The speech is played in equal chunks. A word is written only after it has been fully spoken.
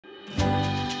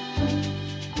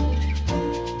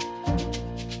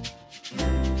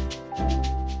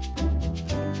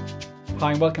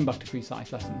Hi and welcome back to Free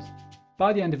Science Lessons.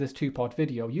 By the end of this two-part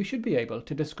video, you should be able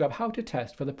to describe how to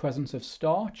test for the presence of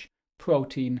starch,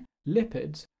 protein,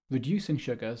 lipids, reducing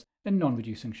sugars, and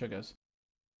non-reducing sugars.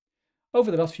 Over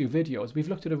the last few videos, we've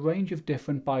looked at a range of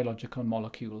different biological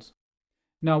molecules.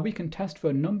 Now we can test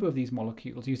for a number of these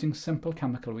molecules using simple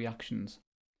chemical reactions.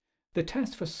 The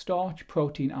tests for starch,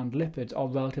 protein, and lipids are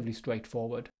relatively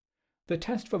straightforward. The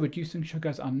test for reducing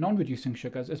sugars and non-reducing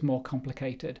sugars is more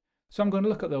complicated, so I'm going to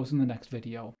look at those in the next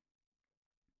video.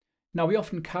 Now we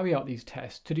often carry out these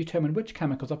tests to determine which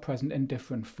chemicals are present in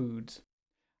different foods.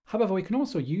 However, we can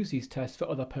also use these tests for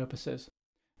other purposes.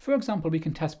 For example, we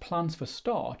can test plants for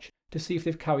starch to see if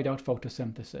they've carried out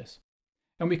photosynthesis.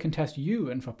 And we can test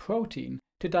urine for protein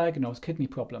to diagnose kidney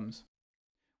problems.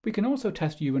 We can also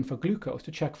test urine for glucose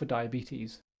to check for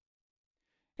diabetes.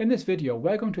 In this video,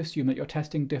 we're going to assume that you're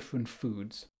testing different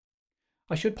foods.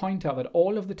 I should point out that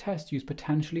all of the tests use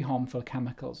potentially harmful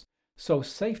chemicals, so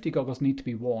safety goggles need to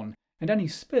be worn and any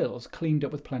spills cleaned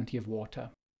up with plenty of water.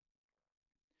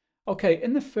 Okay,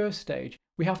 in the first stage,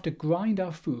 we have to grind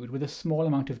our food with a small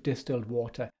amount of distilled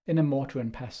water in a mortar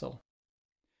and pestle.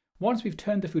 Once we've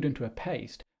turned the food into a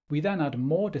paste, we then add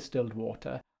more distilled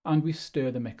water and we stir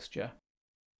the mixture.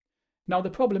 Now the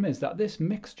problem is that this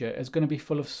mixture is going to be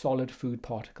full of solid food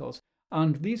particles,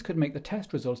 and these could make the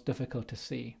test results difficult to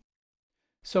see.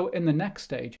 So in the next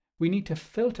stage, we need to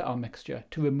filter our mixture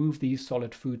to remove these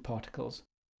solid food particles.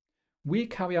 We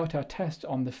carry out our test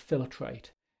on the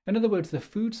filtrate, in other words the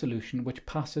food solution which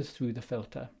passes through the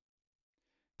filter.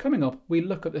 Coming up, we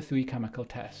look at the three chemical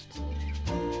tests.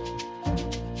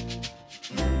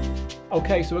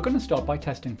 Okay, so we're going to start by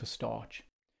testing for starch.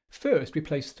 First, we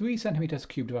place 3 cm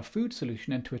cubed of our food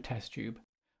solution into a test tube.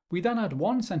 We then add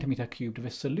 1 cm cubed of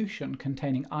a solution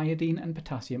containing iodine and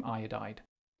potassium iodide.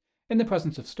 In the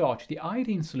presence of starch, the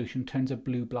iodine solution turns a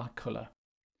blue-black colour.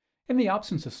 In the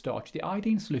absence of starch, the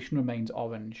iodine solution remains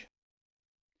orange.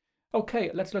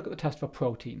 Okay, let's look at the test for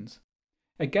proteins.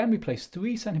 Again, we place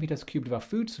 3 cm cubed of our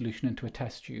food solution into a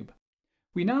test tube.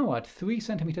 We now add 3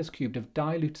 cm cubed of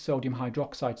dilute sodium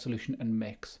hydroxide solution and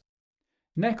mix.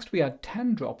 Next, we add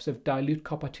 10 drops of dilute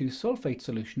copper 2 sulfate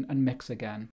solution and mix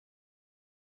again.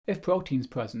 If protein's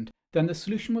present, then the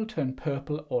solution will turn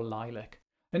purple or lilac,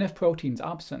 and if protein's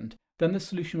absent, then the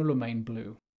solution will remain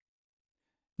blue.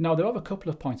 Now there are a couple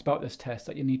of points about this test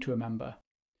that you need to remember.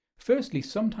 Firstly,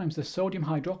 sometimes the sodium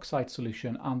hydroxide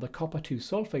solution and the copper 2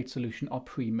 sulfate solution are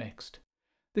pre-mixed.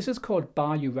 This is called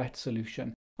bar-urette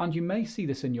solution, and you may see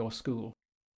this in your school.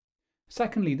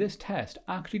 Secondly, this test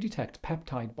actually detects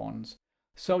peptide bonds,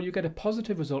 so you get a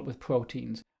positive result with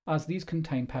proteins, as these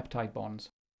contain peptide bonds.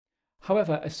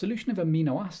 However, a solution of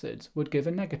amino acids would give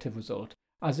a negative result,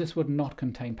 as this would not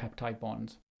contain peptide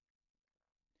bonds.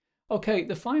 Okay,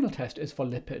 the final test is for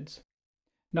lipids.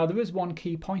 Now there is one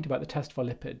key point about the test for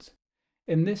lipids.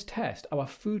 In this test, our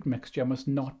food mixture must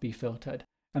not be filtered,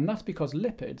 and that's because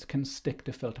lipids can stick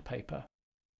to filter paper.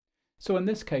 So in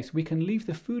this case, we can leave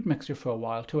the food mixture for a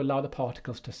while to allow the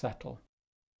particles to settle.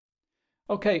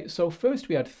 Okay, so first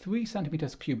we add 3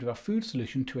 cm cubed of our food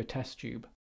solution to a test tube.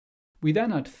 We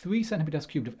then add 3 cm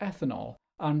cubed of ethanol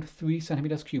and 3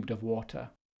 cm cubed of water.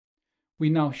 We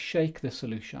now shake the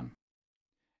solution.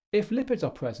 If lipids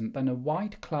are present, then a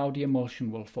white cloudy emulsion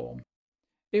will form.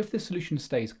 If the solution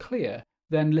stays clear,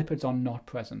 then lipids are not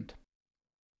present.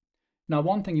 Now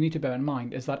one thing you need to bear in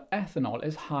mind is that ethanol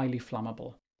is highly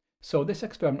flammable, so this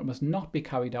experiment must not be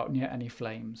carried out near any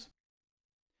flames.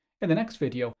 In the next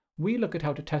video, we look at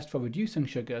how to test for reducing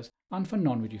sugars and for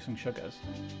non-reducing sugars.